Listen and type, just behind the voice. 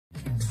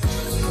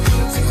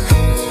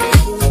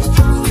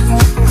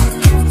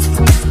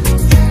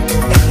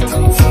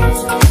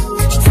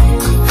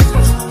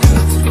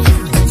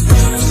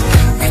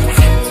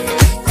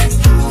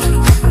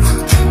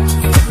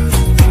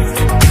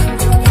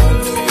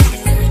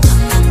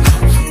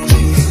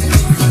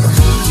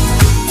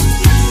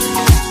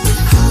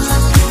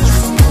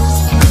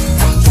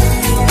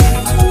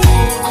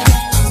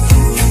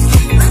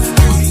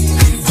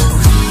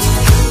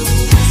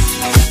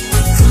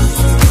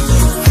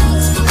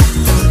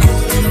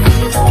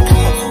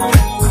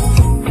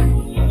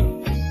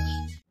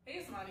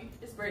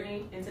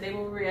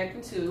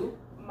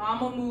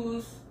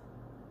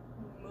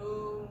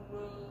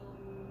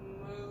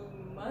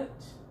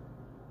Mamamoo-Mumumumuch.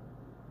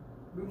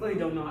 We really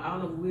don't know. I don't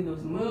know if we know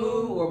it's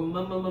moo or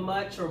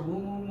Mamamoo-Mumumuch or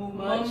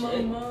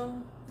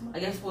Mumumumuch. I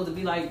guess it's supposed to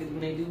be like when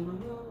they do. I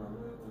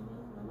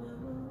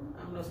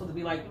don't know. It's supposed to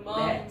be like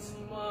that.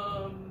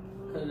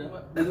 Wait,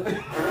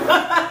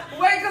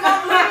 because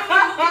I'm literally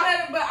looking at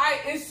it, but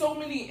it's so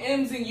many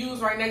M's and U's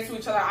right next to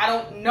each other. I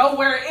don't know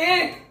where it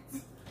ends.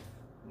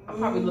 I'll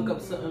probably look up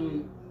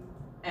something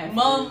after.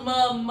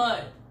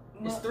 Mamamoo-Mumumuch.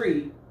 It's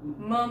 3.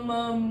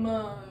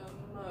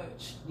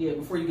 Mamamoo-Mumumuch. Yeah,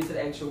 before you get to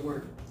the actual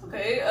word.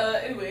 Okay,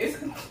 anyways.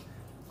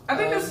 I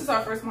think this is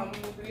our first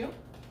Mamamoo video.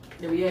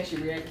 That we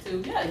actually reacted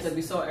to. Yes. Because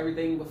we saw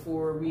everything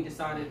before we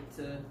decided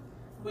to.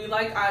 We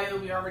like Aya,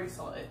 we already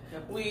saw it.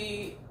 Yep.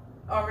 We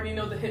already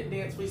know the hip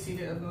dance, we've seen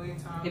it a million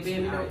times. Hip We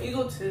know dance.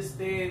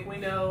 Egotistic, we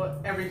know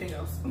everything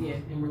else. Yeah,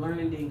 and we're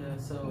learning Dinga,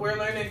 so. We're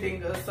learning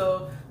Dinga,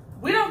 so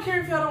we don't care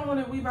if y'all don't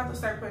want it. We about to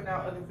start putting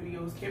out other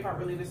videos, K-pop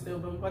related still,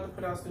 but we about to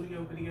put out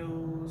studio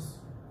videos.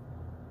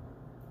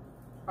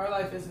 Our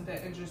life isn't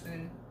that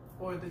interesting,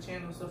 or the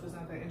channel stuff is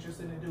not that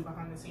interesting to do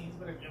behind the scenes,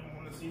 but if you don't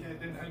want to see that,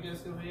 then I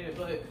guess go ahead,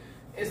 but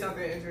it's not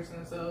that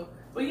interesting, so,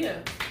 but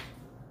yeah.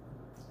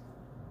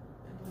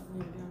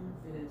 It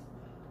is.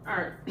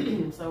 Alright,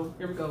 so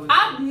here we go.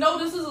 I know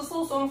this is a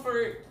slow song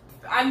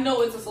I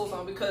know it's a slow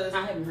song because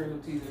I haven't heard no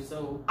teaser,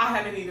 so. I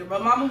haven't either,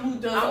 but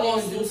Mamamoo does I all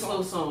always do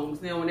slow songs.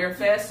 Now, when they're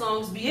fast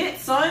songs, be it,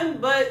 son,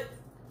 but.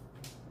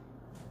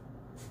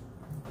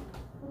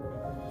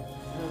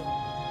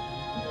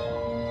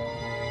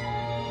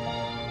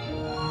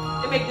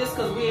 They make this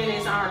because we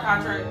ain't signed our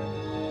contract.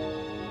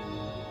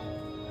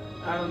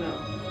 I don't know.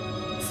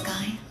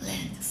 Sky,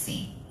 land,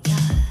 sea,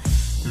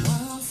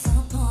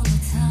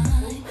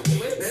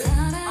 Wait a minute.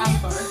 I'm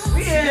sorry.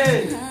 We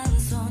in!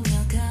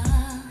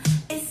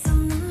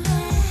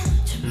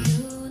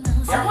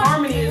 Our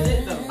harmony is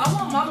it though. I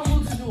want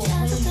Mamamoo to do a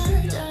home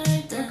video.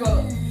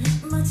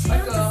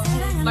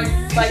 Like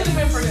it should have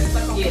been for this.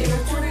 Like a home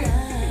recording.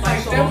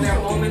 Like showing their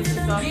moments and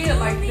stuff. Yeah,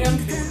 like them.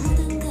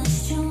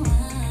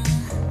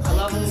 I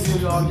love this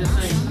video, I'm just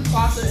saying.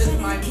 Kwasa is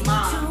my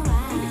mom.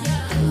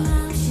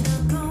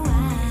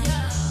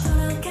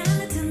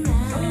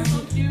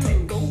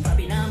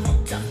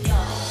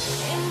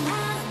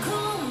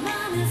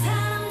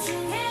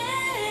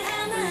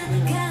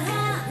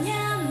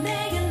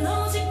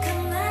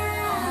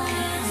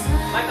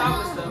 Like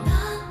always though.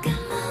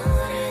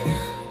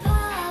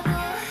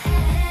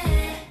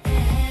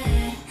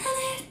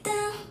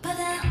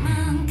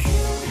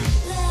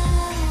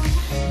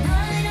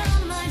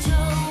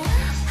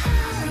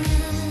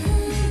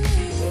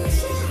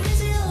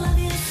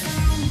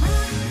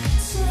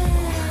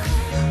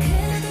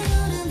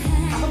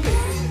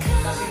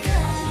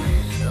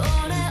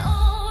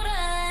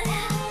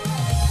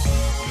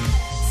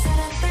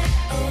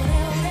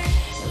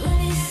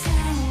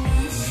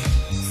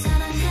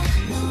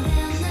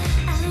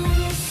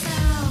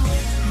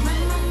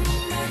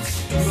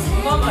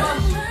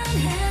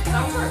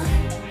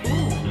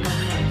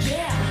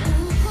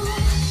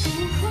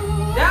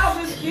 That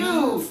was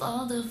cute.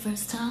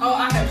 Oh,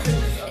 I have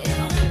pictures of it.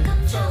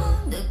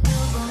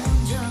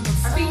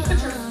 I think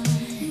pictures of her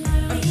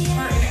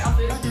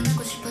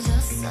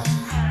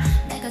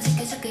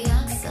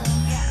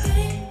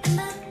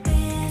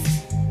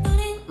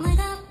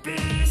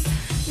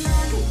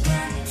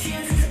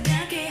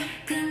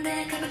in the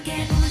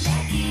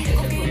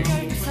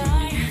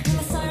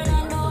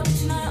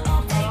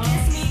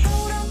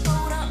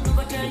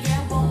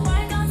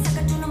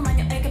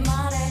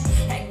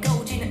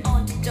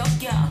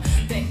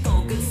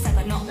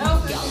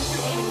outfit.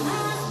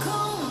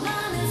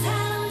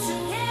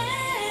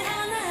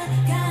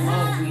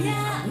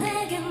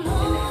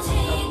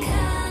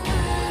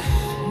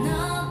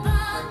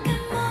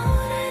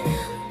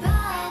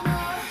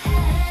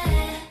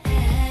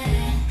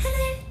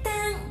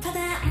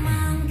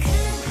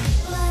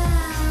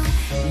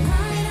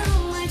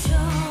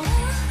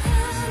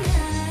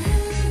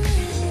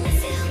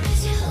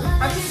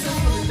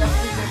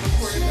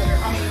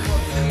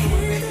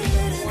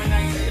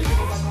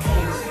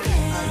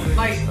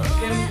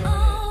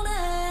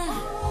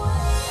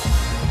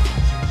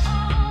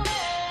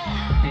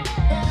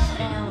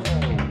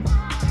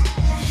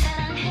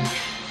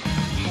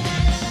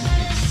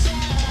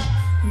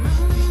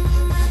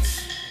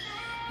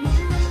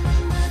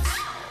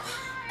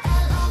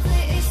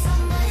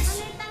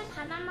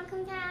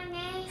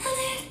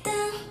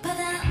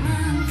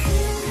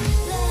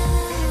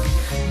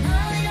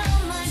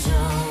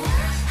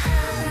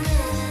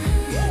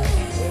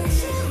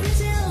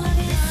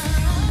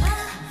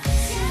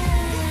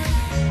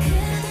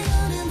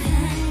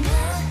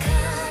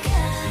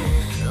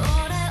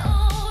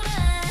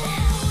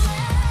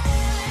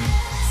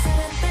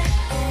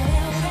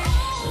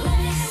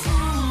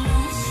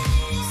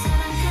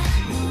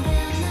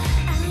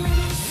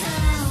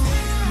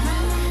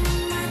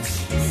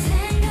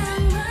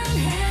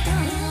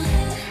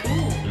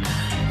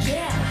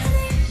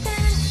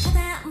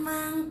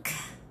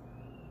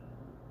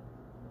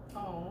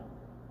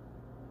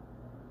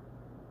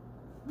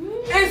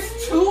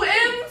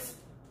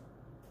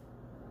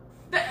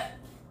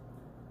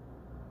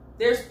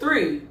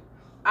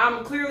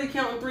 clearly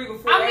counting 3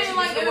 before. I mean,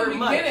 like in the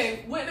much.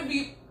 beginning, wouldn't it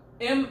be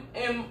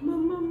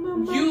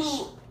M-M-U?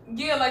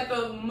 Yeah, like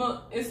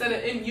instead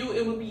of M-U,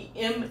 it would be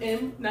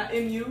M-M, not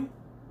M-U.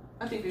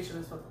 I think they should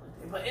have spoken like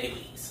that. But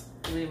anyways.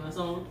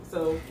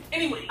 So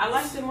anyways. I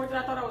liked it more than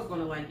I thought I was going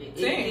to like it.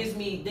 Same. It gives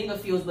me Dinga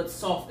feels, but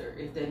softer,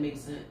 if that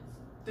makes sense.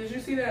 Did you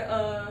see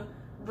that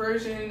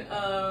version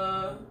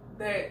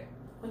that,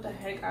 what the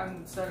heck,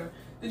 I'm sorry.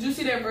 Did you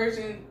see that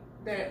version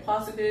that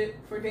Pasta did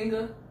for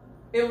Dinga?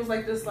 It was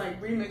like this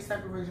like remix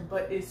type of version,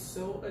 but it's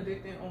so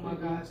addicting. Oh my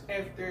gosh.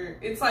 After,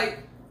 it's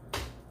like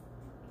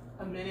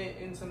a minute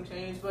and some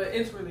change, but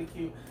it's really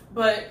cute.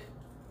 But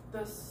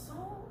the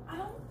song,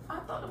 I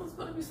thought it was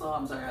gonna be slow.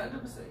 I'm sorry, I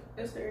didn't say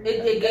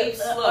it gave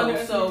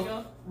slow,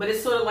 so but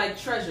it's sort of like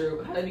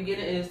Treasure. How the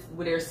beginning is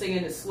where they're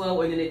singing it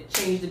slow and then it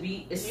changed the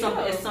beat. It's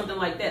something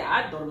like that.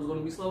 I thought it was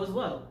gonna be slow as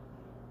well.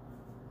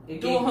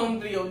 Do a home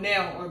video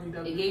now,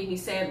 RBW. It gave me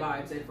sad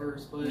vibes at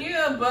first, but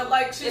yeah, but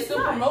like she's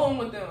still promoting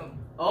with them.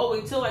 Oh,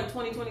 until like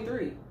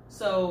 2023.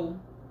 So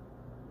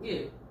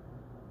yeah.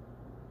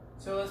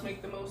 So let's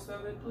make the most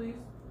of it, please.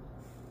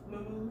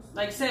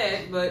 Like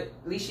said, but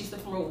at least she's still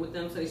promoting with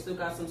them, so they still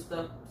got some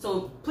stuff.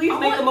 So please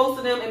make the most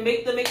of them and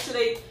make sure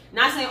they,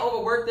 not saying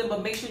overwork them,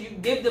 but make sure you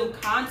give them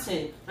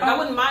content. Like I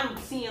wouldn't mind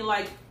seeing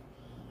like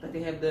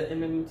they have the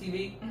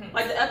MMTV,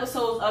 like the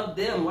episodes of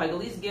them. Like at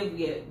least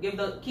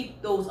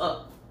keep those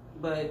up.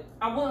 But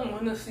I wouldn't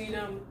want to see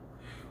them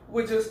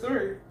with just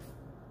 3.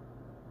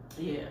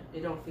 Yeah,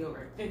 it don't feel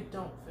right. It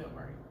don't feel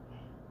right.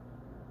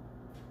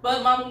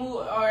 But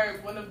Mamamoo are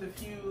one of the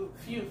few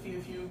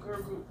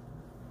girl groups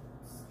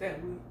that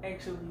we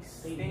actually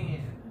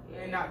stand,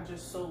 and not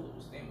just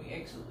solos. Then we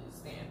actually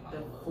stand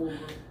Mamamoo.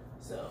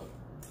 So,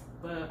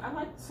 but I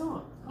like the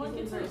song. I like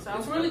it too.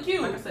 It's really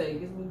cute. Like I said, it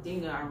gives me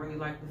Dinga. I really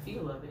like the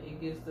feel of it. It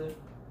gives the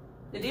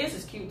dance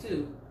is cute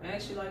too. I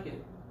actually like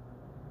it.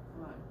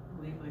 What?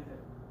 Leave it like that.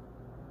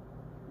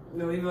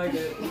 No, leave it like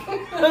that.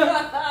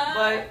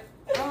 But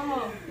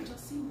did y'all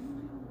see?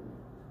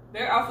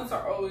 Their outfits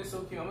are always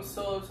so cute. I'm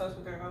so obsessed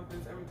with their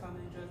outfits every time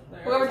they dress.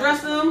 Whoever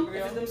dressed them,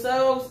 if it's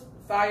themselves,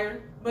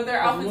 fire. But their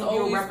outfits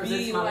always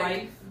represents be my like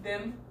life.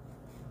 them.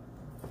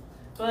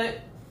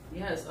 But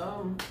yes,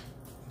 I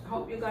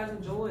hope you guys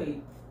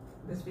enjoyed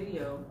this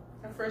video.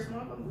 Our first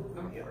Mamamoo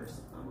video.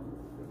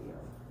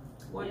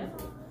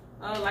 Wonderful.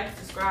 Like,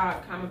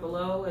 subscribe, comment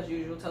below as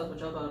usual. Tell us what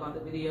y'all thought about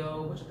the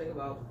video, what you think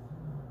about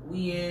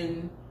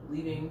leaving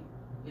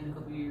in a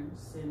couple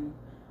years, and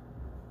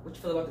what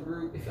you feel about the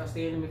group. If y'all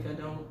stay in them, if y'all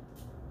don't,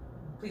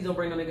 please don't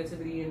bring no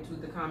negativity into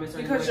the comments.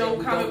 Because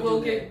your comment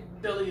will get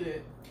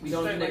deleted. We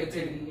don't do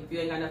negativity. If you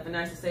ain't got nothing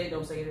nice to say,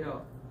 don't say it at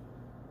all.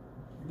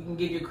 You can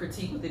give your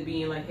critique with it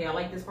being like, hey, I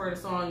like this part of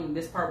the song, and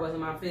this part wasn't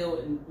my feel,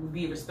 and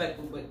be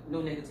respectful, but no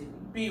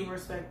negativity. Be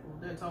respectful.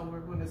 That's all we're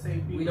going to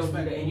say. We don't do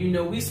that. And you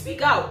know we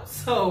speak out,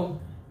 so.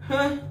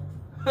 Be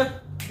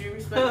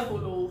respectful,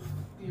 Dolph.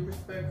 Be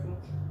respectful.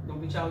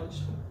 Don't be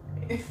childish.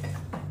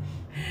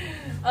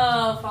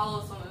 Follow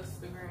us on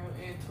Instagram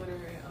and Twitter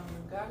at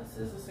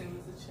UmbranGoddesses, the same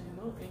as the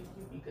channel, and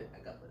you be good. I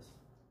got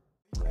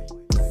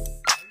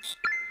this.